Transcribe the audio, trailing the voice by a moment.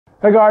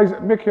Hey guys,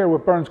 Mick here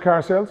with Burns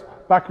Car Sales,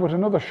 back with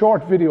another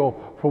short video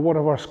for one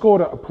of our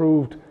SKODA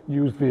approved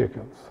used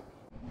vehicles.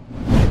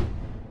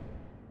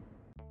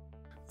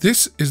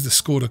 This is the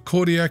SKODA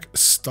KODIAQ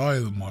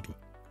Style model.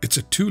 It's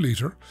a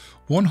 2-litre,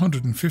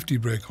 150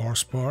 brake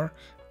horsepower,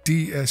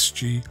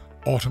 DSG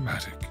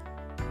automatic.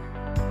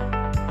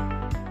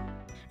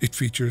 It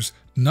features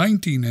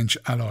 19-inch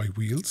alloy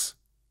wheels,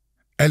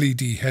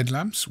 LED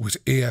headlamps with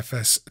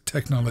AFS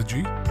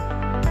technology,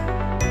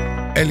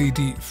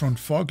 LED front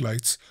fog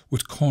lights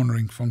with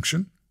cornering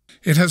function.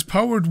 It has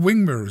powered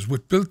wing mirrors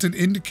with built-in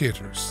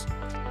indicators,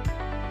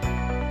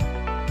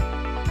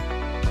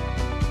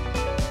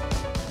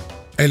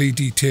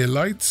 LED tail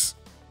lights.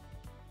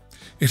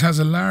 It has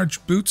a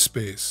large boot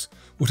space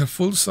with a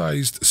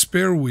full-sized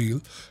spare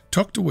wheel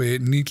tucked away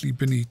neatly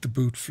beneath the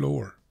boot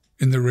floor.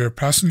 In the rear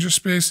passenger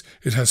space,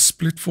 it has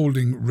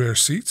split-folding rear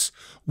seats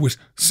with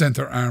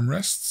centre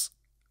armrests.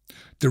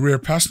 The rear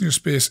passenger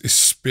space is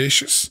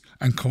spacious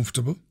and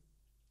comfortable.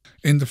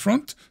 In the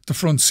front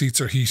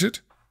seats are heated.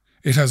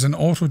 It has an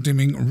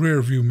auto-dimming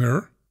rear view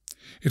mirror.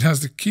 It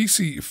has the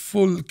Keysy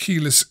full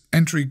keyless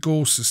entry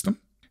go system.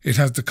 It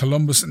has the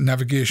Columbus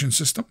navigation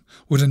system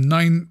with a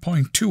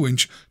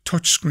 9.2-inch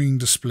touchscreen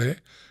display,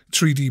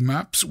 3D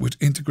maps with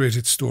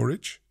integrated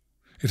storage.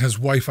 It has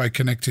Wi-Fi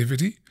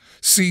connectivity,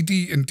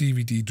 CD and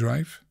DVD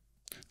drive.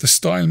 The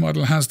Style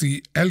model has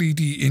the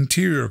LED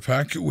interior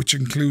pack, which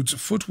includes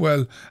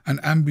footwell and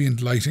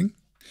ambient lighting.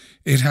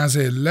 It has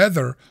a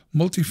leather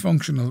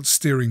multifunctional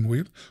steering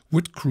wheel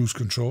with cruise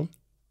control,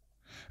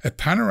 a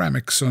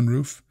panoramic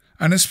sunroof,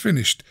 and is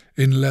finished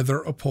in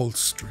leather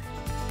upholstery.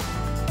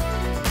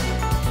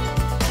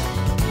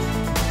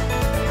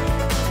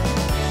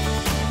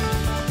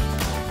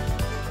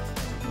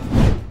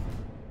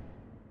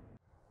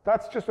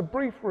 That's just a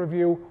brief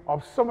review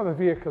of some of the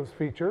vehicle's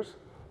features.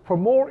 For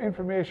more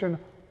information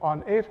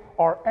on it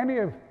or any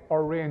of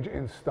our range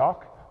in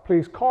stock,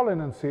 please call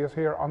in and see us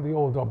here on the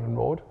Old Dublin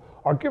Road,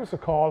 or give us a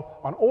call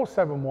on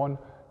 071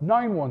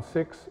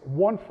 916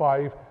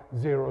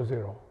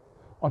 1500.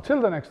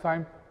 Until the next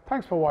time,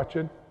 thanks for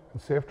watching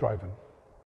and safe driving.